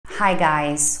Hi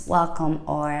guys,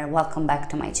 welcome back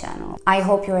to my channel. I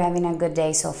hope you're having a good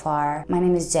day so far. My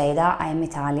name is Jada, I am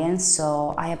Italian,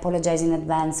 so I apologize in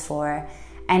advance for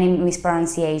any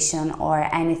mispronunciation or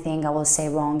anything I will say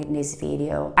wrong in this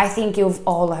video. I think you've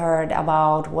all heard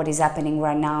about what is happening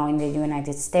right now in the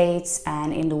United States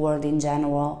and in the world in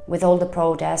general, with all the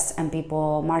protests and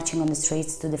people marching on the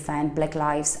streets to defend Black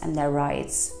lives and their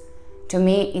rights. To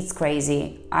me, it's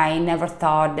crazy. I never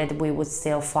thought that we would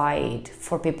still fight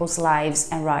for people's lives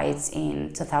and rights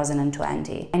in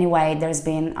 2020. Anyway, there's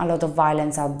been a lot of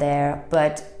violence out there,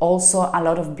 but also a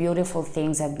lot of beautiful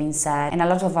things have been said and a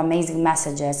lot of amazing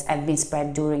messages have been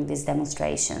spread during these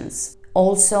demonstrations.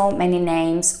 Also, many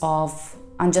names of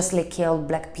unjustly killed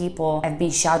Black people have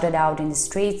been shouted out in the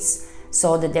streets,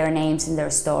 so that their names and their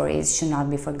stories should not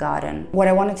be forgotten. What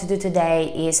I wanted to do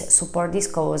today is support this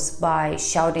cause by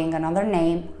shouting another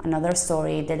name, another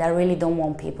story that I really don't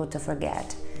want people to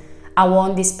forget. I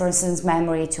want this person's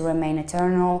memory to remain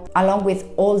eternal, along with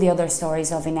all the other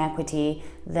stories of inequity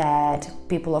that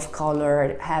people of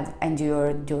color have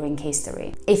endured during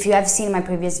history. If you have seen my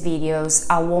previous videos,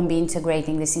 I won't be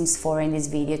integrating The Sims 4 in this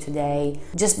video today,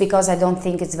 just because I don't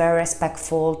think it's very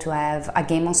respectful to have a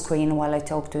game on screen while I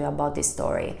talk to you about this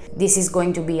story. This is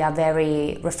going to be a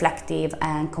very reflective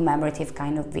and commemorative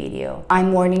kind of video.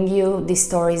 I'm warning you, this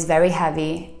story is very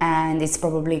heavy and it's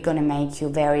probably gonna make you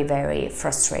very, very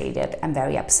frustrated and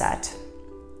very upset.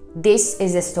 This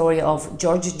is the story of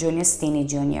George Junius Stinney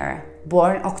Jr.,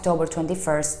 born October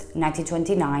 21st,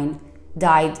 1929,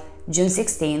 died June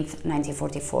 16th,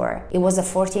 1944. He was a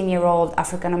 14-year-old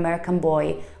African-American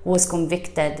boy who was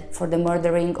convicted for the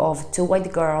murdering of two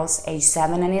white girls aged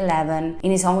 7 and 11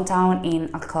 in his hometown in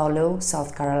Alcolu,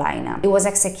 South Carolina. He was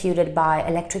executed by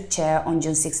electric chair on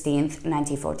June 16th,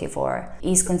 1944.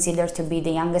 He is considered to be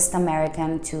the youngest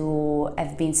American to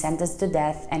have been sentenced to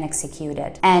death and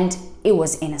executed, and he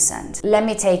was innocent. Let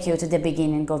me take you to the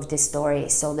beginning of this story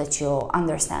so that you'll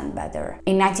understand better.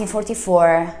 In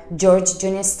 1944, George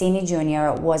Junius Stinney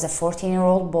Jr. was a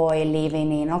 14-year-old boy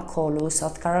living in Alcolu,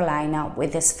 South Carolina,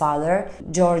 with his father,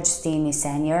 George Stinney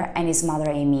Sr., and his mother,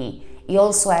 Amy. He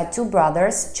also had two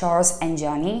brothers, Charles and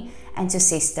Johnny, and two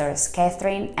sisters,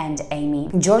 Catherine and Amy.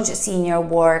 George Sr.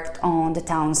 worked on the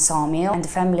town's sawmill and the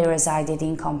family resided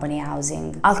in company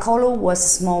housing. Alcolu was a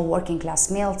small working-class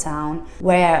mill town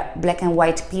where Black and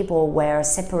white people were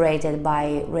separated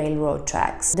by railroad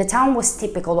tracks. The town was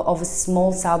typical of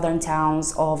small southern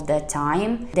towns of that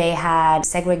time. They had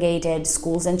segregated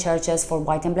schools and churches for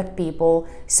white and Black people,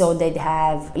 so they'd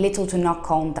have little to no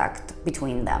contact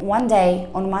between them. One day,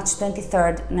 on March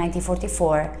 23rd,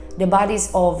 1944, the bodies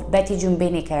of Betty June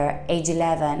Binnicker, age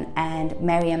 11, and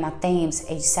Mary Emma Thames,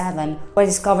 age 7, were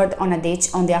discovered on a ditch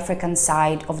on the African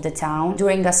side of the town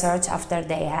during a search after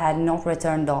they had not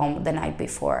returned home the night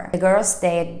before. The girls,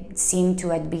 they seemed to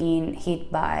have been hit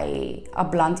by a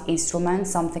blunt instrument,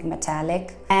 something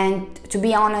metallic, and to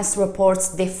be honest,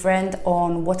 reports different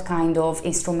on what kind of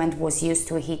instrument was used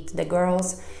to hit the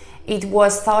girls. It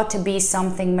was thought to be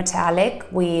something metallic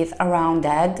with a round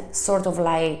head, sort of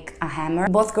like a hammer.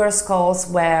 Both girls' skulls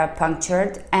were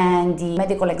punctured, and the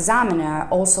medical examiner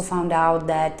also found out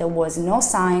that there was no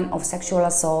sign of sexual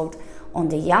assault on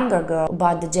the younger girl,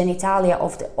 but the genitalia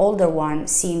of the older one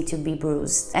seemed to be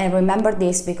bruised. And remember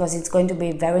this because it's going to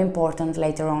be very important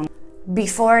later on.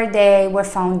 Before they were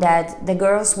found dead, the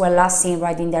girls were last seen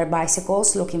riding their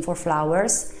bicycles looking for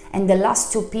flowers, and the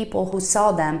last two people who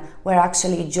saw them were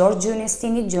actually George Junius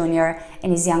Stinney Jr.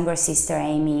 and his younger sister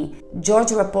Amy.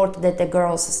 George reported that the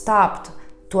girls stopped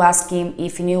to ask him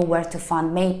if he knew where to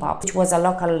find maypop, which was a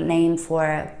local name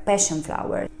for passion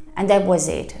flower. And that was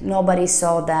it. Nobody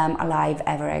saw them alive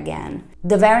ever again.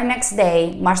 The very next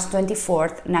day, March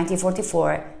 24th,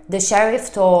 1944, the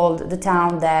sheriff told the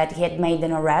town that he had made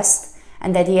an arrest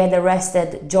and that he had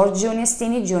arrested George Junius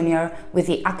Stinney Jr. with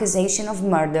the accusation of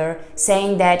murder,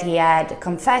 saying that he had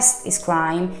confessed his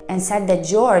crime and said that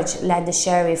George led the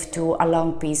sheriff to a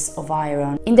long piece of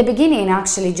iron. In the beginning,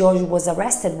 actually, George was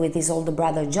arrested with his older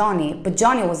brother Johnny, but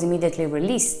Johnny was immediately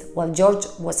released while George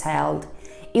was held.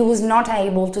 He was not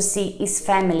able to see his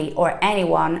family or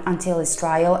anyone until his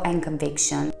trial and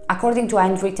conviction. According to a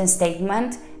handwritten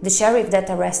statement, the sheriff that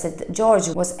arrested George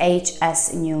was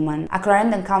H.S. Newman, a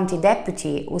Clarendon County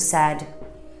deputy, who said,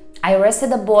 "I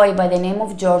arrested a boy by the name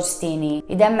of George Stinney.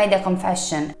 He then made a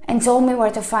confession and told me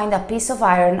where to find a piece of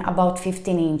iron about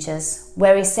 15 inches,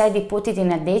 where he said he put it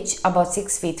in a ditch about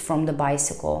 6 feet from the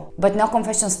bicycle. But no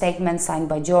confession statement signed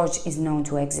by George is known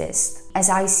to exist." As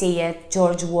I see it,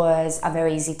 George was a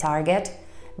very easy target,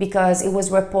 because it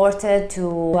was reported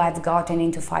to have gotten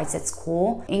into fights at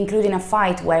school, including a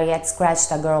fight where he had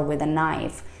scratched a girl with a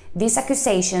knife. These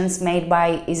accusations made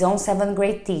by his own 7th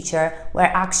grade teacher were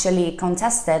actually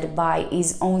contested by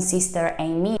his own sister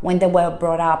Amy when they were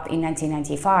brought up in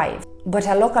 1995. But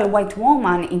a local white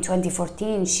woman in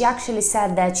 2014, she actually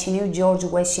said that she knew George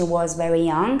when she was very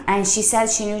young, and she said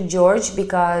she knew George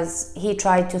because he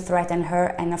tried to threaten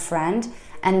her and a friend,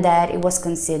 and that it was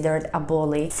considered a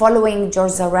bully. Following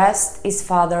George's arrest, his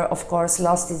father of course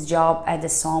lost his job at the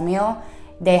sawmill.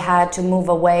 They had to move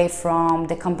away from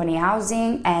the company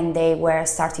housing, and they were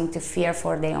starting to fear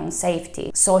for their own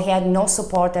safety. So he had no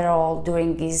support at all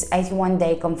during his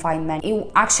 81-day confinement. He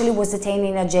actually was detained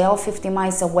in a jail 50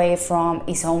 miles away from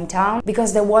his hometown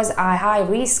because there was a high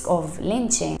risk of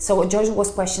lynching. So George was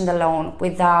questioned alone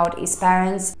without his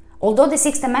parents. Although the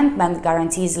Sixth Amendment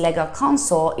guarantees legal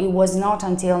counsel, it was not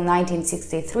until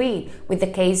 1963, with the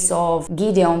case of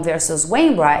Gideon versus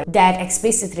Wainwright, that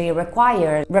explicitly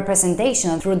required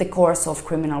representation through the course of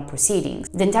criminal proceedings.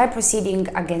 The entire proceeding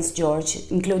against George,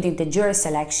 including the jury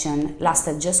selection,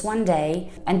 lasted just 1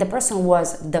 day, and the person who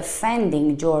was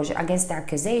defending George against the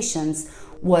accusations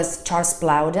was Charles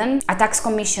Plowden, a tax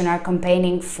commissioner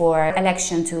campaigning for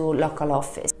election to local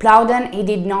office. Plowden, he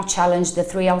did not challenge the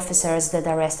 3 officers that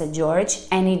arrested George,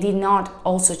 and he did not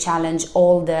also challenge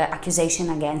all the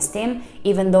accusations against him,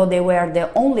 even though they were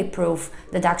the only proof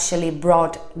that actually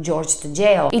brought George to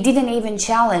jail. He didn't even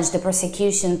challenge the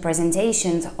prosecution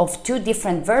presentations of 2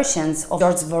 different versions of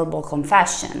George's verbal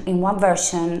confession. In one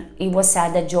version, it was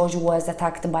said that George was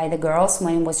attacked by the girls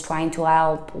when he was trying to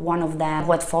help one of them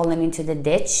who had fallen into the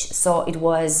ditch, so it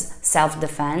was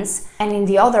self-defense. And in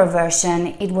the other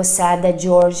version, it was said that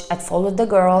George had followed the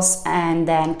girls and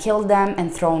then killed them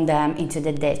and thrown them into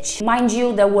the ditch. Mind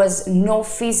you, there was no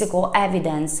physical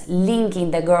evidence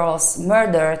linking the girls'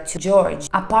 murder to George,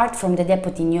 apart from the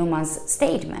Deputy Newman's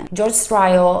statement. George's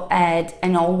trial had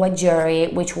an all-white jury,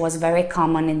 which was very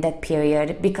common in that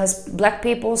period because black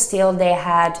people still, they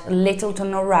had little to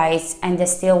no rights, and they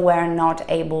still were not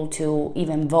able to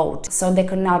even vote, so they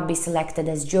could not be selected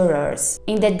as jurors.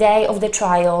 In the day of the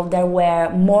trial, there were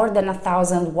more than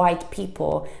 1,000 white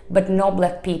people, but no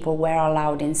black people were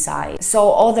allowed inside.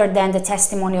 So other than the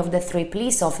testimony of the 3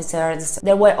 police officers,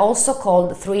 there were also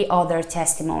called 3 other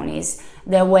testimonies.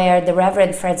 There were the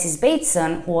Reverend Francis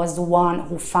Bateson, who was the one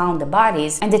who found the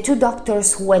bodies, and the 2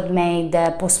 doctors who had made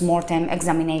the post-mortem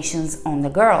examinations on the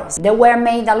girls. There were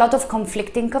made a lot of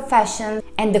conflicting confessions,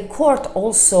 and the court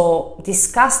also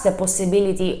discussed the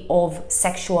possibility of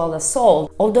sexual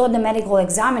assault, although the medical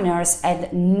examiners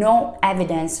had no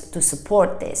evidence to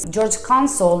support this. George's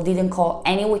counsel didn't call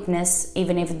any witness,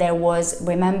 even if there was,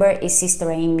 remember, his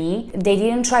sister Amy. They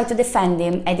didn't try to defend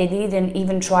him, and they didn't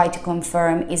even try to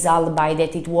confirm his alibi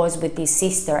that it was with his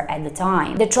sister at the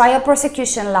time. The trial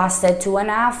prosecution lasted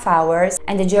 2.5 hours,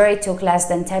 and the jury took less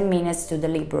than 10 minutes to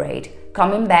deliberate,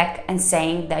 coming back and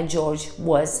saying that George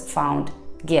was found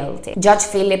guilty. Judge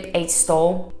Philip H.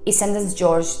 Stoll, he sentenced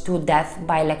George to death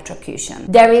by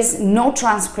electrocution. There is no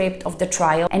transcript of the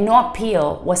trial, and no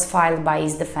appeal was filed by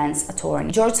his defense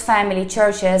attorney. George's family,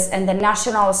 churches, and the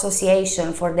National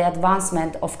Association for the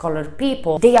Advancement of Colored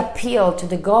People, they appealed to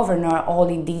the governor,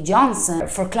 Olin D. Johnson,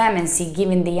 for clemency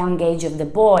given the young age of the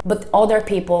boy, but other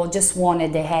people just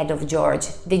wanted the head of George.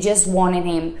 They just wanted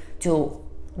him to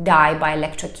die by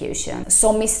electrocution.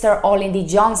 So Mr. Olin D.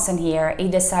 Johnson here, he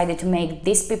decided to make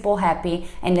these people happy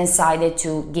and decided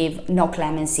to give no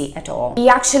clemency at all. He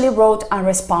actually wrote a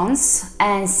response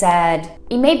and said,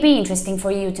 "It may be interesting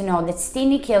for you to know that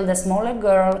Stinney killed a smaller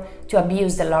girl to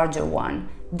abuse the larger one.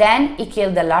 Then he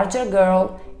killed the larger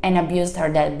girl and abused her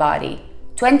dead body.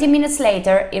 20 minutes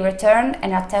later, he returned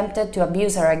and attempted to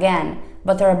abuse her again,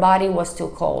 but her body was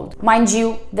too cold." Mind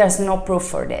you, there's no proof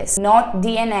for this. Not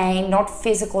DNA, not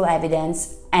physical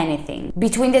evidence, anything.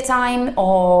 Between the time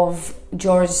of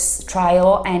George's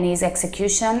trial and his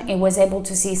execution, he was able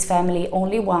to see his family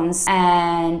only once,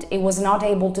 and he was not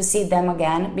able to see them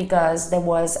again because there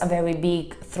was a very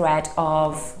big threat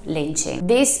of lynching.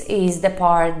 This is the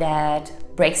part that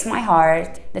breaks my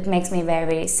heart, that makes me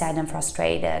very sad and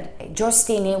frustrated. George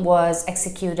Stinney was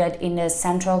executed in the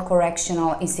Central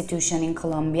Correctional Institution in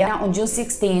Colombia on June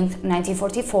 16,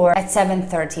 1944 at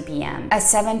 7:30 p.m. At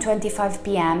 7:25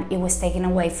 p.m. he was taken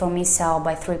away from his cell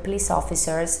by 3 police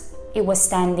officers. He was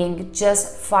standing just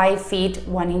 5 feet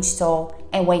 1 inch tall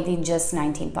and weighing just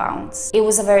 19 pounds. He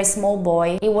was a very small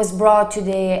boy. He was brought to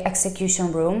the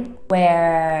execution room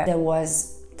where there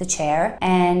was the chair,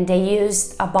 and they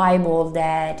used a Bible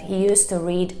that he used to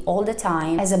read all the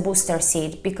time as a booster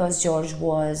seat because George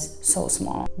was so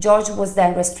small. George was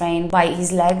then restrained by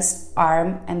his legs,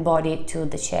 arm and body to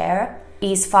the chair,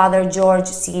 His father, George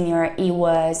Sr., he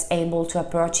was able to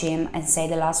approach him and say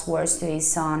the last words to his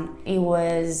son. He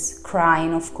was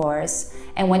crying, of course,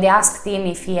 and when they asked him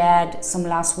if he had some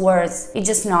last words, he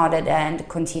just nodded and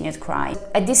continued crying.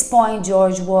 At this point,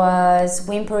 George was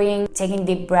whimpering, taking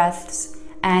deep breaths,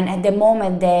 and at the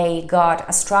moment they got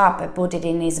a strap and put it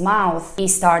in his mouth, he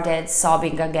started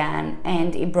sobbing again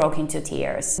and he broke into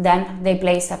tears. Then they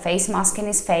placed a face mask in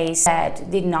his face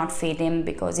that did not fit him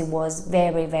because it was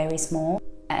very, very small.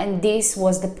 And this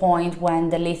was the point when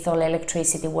the lethal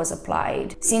electricity was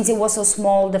applied. Since it was so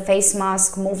small, the face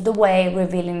mask moved away,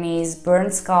 revealing his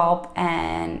burned scalp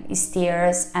and his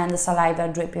tears and the saliva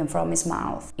dripping from his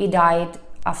mouth. He died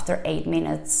after 8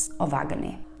 minutes of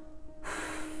agony.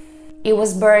 He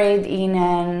was buried in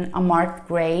an unmarked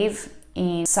grave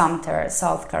in Sumter,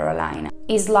 South Carolina.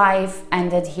 His life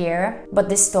ended here, but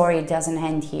the story doesn't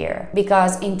end here.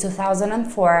 Because in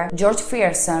 2004, George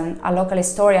Frierson, a local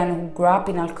historian who grew up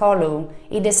in Alcolu,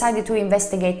 he decided to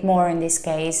investigate more in this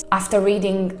case after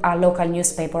reading a local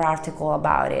newspaper article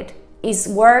about it. His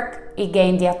work, he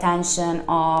gained the attention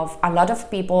of a lot of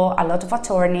people, a lot of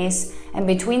attorneys, and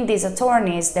between these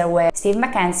attorneys there were Steve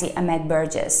Mackenzie and Matt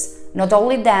Burgess. Not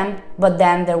only them, but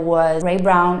then there was Ray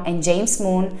Brown and James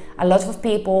Moon, a lot of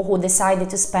people who decided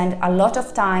to spend a lot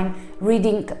of time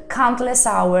reading countless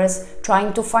hours,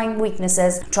 trying to find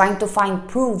witnesses, trying to find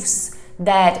proofs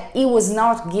that he was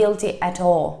not guilty at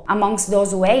all. Amongst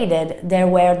those who aided, there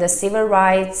were the Civil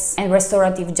Rights and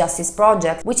Restorative Justice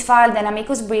Project, which filed an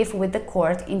amicus brief with the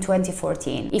court in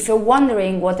 2014. If you're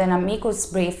wondering what an amicus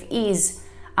brief is,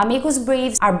 amicus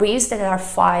briefs are briefs that are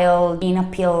filed in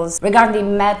appeals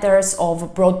regarding matters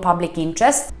of broad public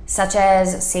interest, such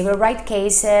as civil rights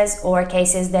cases or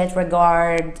cases that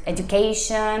regard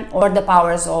education or the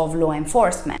powers of law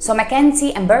enforcement. So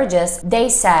Mackenzie and Burgess, they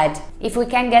said, if we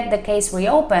can get the case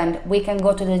reopened, we can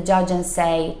go to the judge and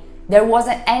say, there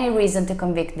wasn't any reason to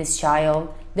convict this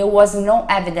child, there was no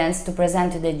evidence to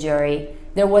present to the jury,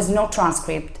 there was no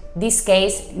transcript. This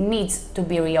case needs to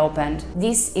be reopened.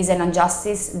 This is an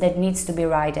injustice that needs to be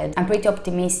righted. I'm pretty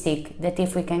optimistic that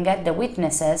if we can get the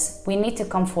witnesses, we need to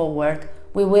come forward,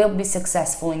 we will be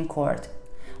successful in court.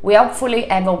 We hopefully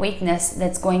have a witness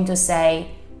that's going to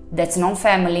say, that's no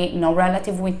family, no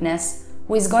relative witness,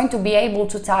 who is going to be able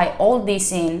to tie all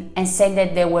this in and say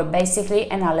that they were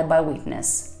basically an alibi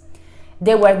witness.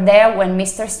 They were there when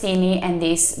Mr. Stinney and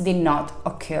this did not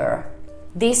occur.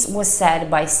 This was said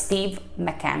by Steve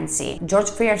Mackenzie.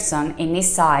 George Frierson, in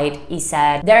his side, he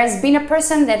said, there has been a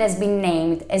person that has been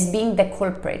named as being the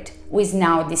culprit, who is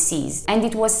now deceased, and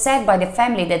it was said by the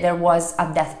family that there was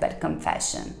a deathbed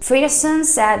confession. Frierson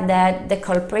said that the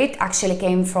culprit actually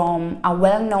came from a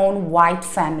well-known white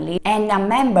family, and a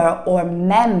member or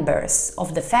members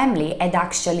of the family had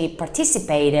actually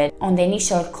participated on the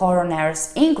initial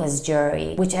coroner's inquest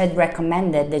jury, which had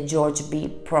recommended that George be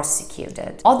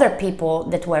prosecuted. Other people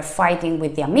that were fighting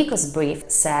with the amicus brief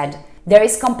said, there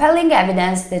is compelling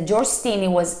evidence that George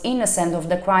Stinney was innocent of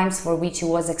the crimes for which he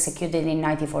was executed in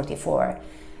 1944.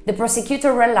 The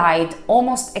prosecutor relied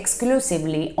almost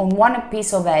exclusively on one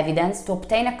piece of evidence to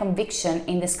obtain a conviction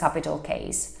in this capital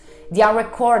case: the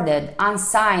unrecorded,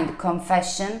 unsigned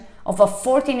confession of a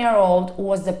 14-year-old who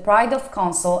was the pride of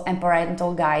counsel and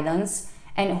parental guidance,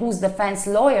 and whose defense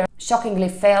lawyer shockingly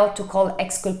failed to call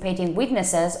exculpating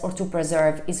witnesses or to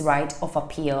preserve his right of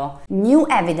appeal. New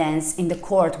evidence in the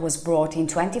court was brought in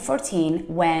 2014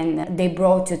 when they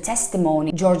brought to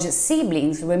testimony George's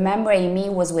siblings. Remember, Amy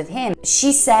was with him.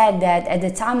 She said that at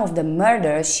the time of the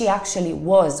murder, she actually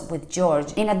was with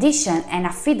George. In addition, an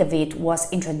affidavit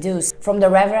was introduced from the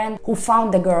reverend who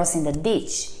found the girls in the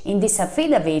ditch. In this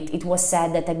affidavit, it was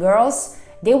said that the girls,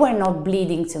 they were not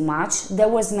bleeding too much, there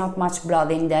was not much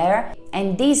blood in there,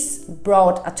 and this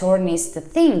brought attorneys to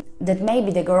think that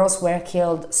maybe the girls were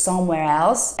killed somewhere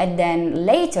else and then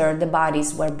later the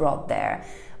bodies were brought there.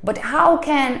 But how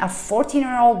can a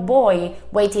 14-year-old boy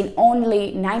weighing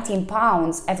only 19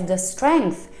 pounds have the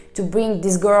strength to bring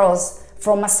these girls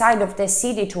from a side of the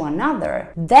city to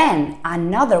another? Then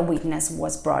another witness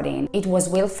was brought in. It was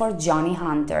Wilford Johnny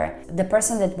Hunter, the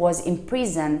person that was in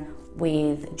prison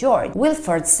with George.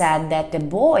 Wilford said that the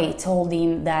boy told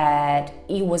him that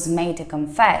he was made to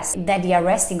confess, that the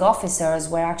arresting officers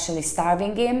were actually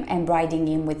starving him and bribing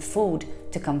him with food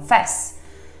to confess.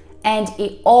 And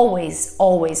he always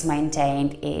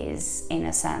maintained his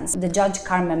innocence. The judge,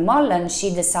 Carmen Mullen,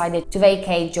 she decided to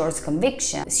vacate George's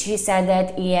conviction. She said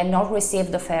that he had not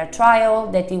received a fair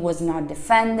trial, that he was not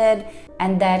defended,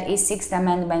 and that his Sixth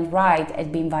Amendment right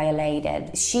had been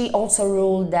violated. She also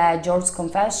ruled that George's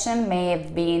confession may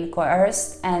have been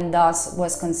coerced and thus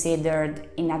was considered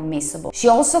inadmissible. She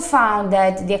also found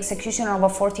that the execution of a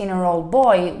 14-year-old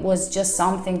boy was just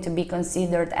something to be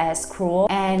considered as cruel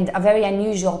and a very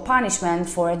unusual punishment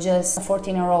for just a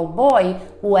 14-year-old boy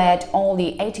who had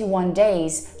only 81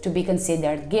 days to be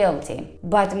considered guilty.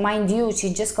 But mind you,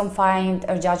 she just confined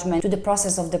her judgment to the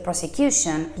process of the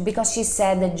prosecution because she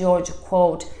said that George,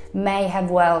 quote, may have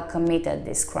well committed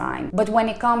this crime. But when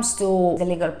it comes to the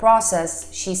legal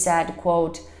process, she said,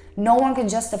 quote, no one can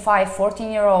justify a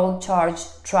 14-year-old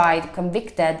charged, tried,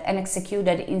 convicted, and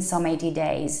executed in some 80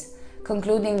 days,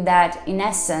 concluding that, in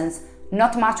essence,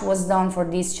 not much was done for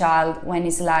this child when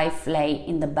his life lay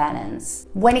in the balance.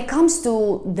 When it comes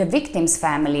to the victim's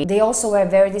family, they also were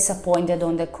very disappointed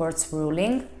on the court's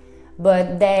ruling,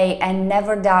 but they had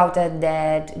never doubted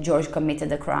that George committed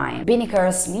the crime.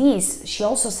 Binnicker's niece, she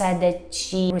also said that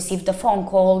she received a phone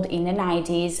call in the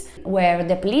 90s where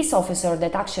the police officer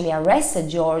that actually arrested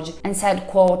George and said,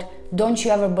 quote, don't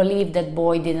you ever believe that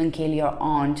boy didn't kill your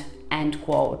aunt, end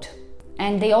quote.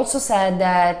 And they also said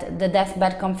that the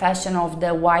deathbed confession of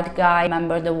the white guy,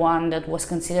 remember the one that was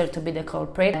considered to be the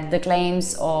culprit, the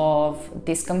claims of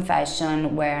this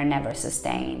confession were never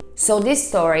sustained. So this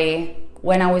story,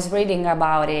 when I was reading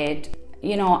about it,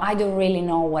 I don't really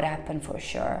know what happened for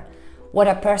sure. What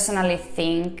I personally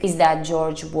think is that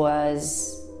George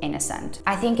was innocent.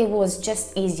 I think it was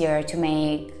just easier to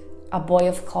make a boy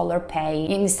of color pay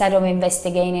instead of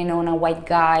investigating on a white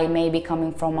guy maybe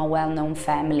coming from a well-known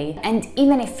family. And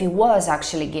even if he was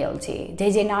actually guilty,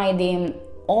 they denied him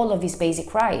all of his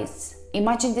basic rights.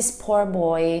 Imagine this poor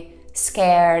boy,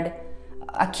 scared,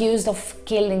 accused of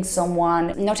killing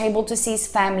someone, not able to see his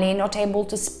family, not able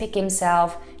to speak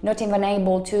himself, not even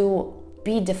able to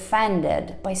be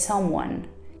defended by someone.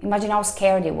 Imagine how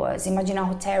scared he was, imagine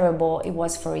how terrible it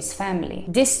was for his family.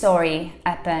 This story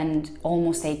happened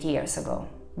almost 8 years ago,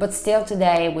 but still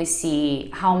today we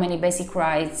see how many basic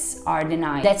rights are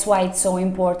denied. That's why it's so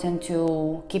important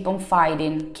to keep on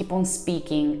fighting, keep on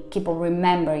speaking, keep on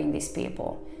remembering these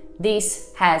people.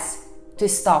 This has to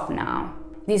stop now.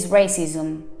 This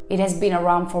racism, it has been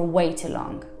around for way too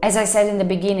long. As I said in the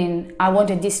beginning, I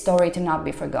wanted this story to not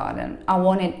be forgotten. I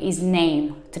wanted his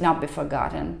name to not be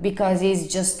forgotten because he's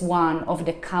just one of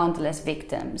the countless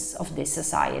victims of this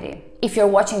society. If you're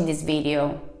watching this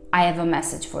video, I have a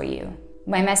message for you.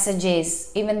 My message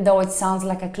is, even though it sounds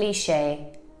like a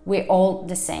cliche, we're all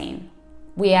the same.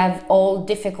 We have all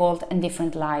difficult and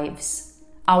different lives.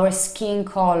 Our skin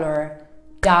color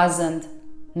doesn't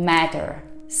matter.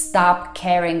 Stop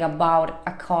caring about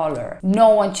a color. No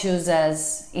one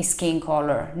chooses his skin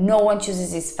color. No one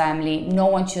chooses his family. No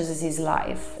one chooses his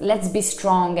life. Let's be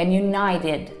strong and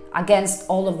united against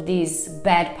all of these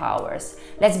bad powers.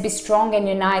 Let's be strong and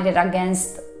united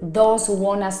against those who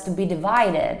want us to be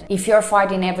divided. If you're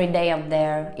fighting every day out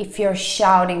there, if you're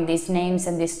shouting these names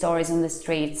and these stories on the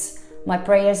streets, my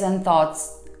prayers and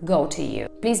thoughts go to you.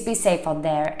 Please be safe out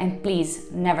there and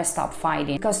please never stop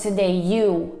fighting. Because today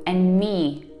you and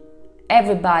me,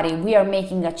 everybody, we are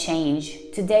making a change.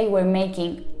 Today we're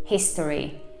making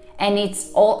history. And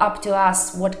it's all up to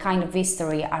us what kind of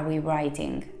history are we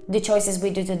writing. The choices we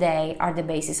do today are the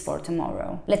basis for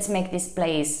tomorrow. Let's make this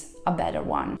place a better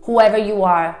one. Whoever you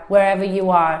are, wherever you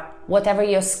are, whatever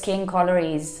your skin color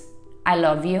is, I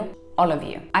love you. All of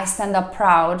you. I stand up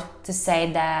proud to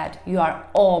say that you are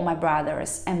all my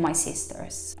brothers and my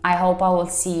sisters. I hope I will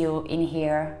see you in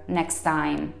here next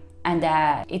time and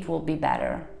that it will be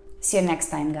better. See you next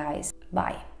time, guys.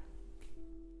 Bye.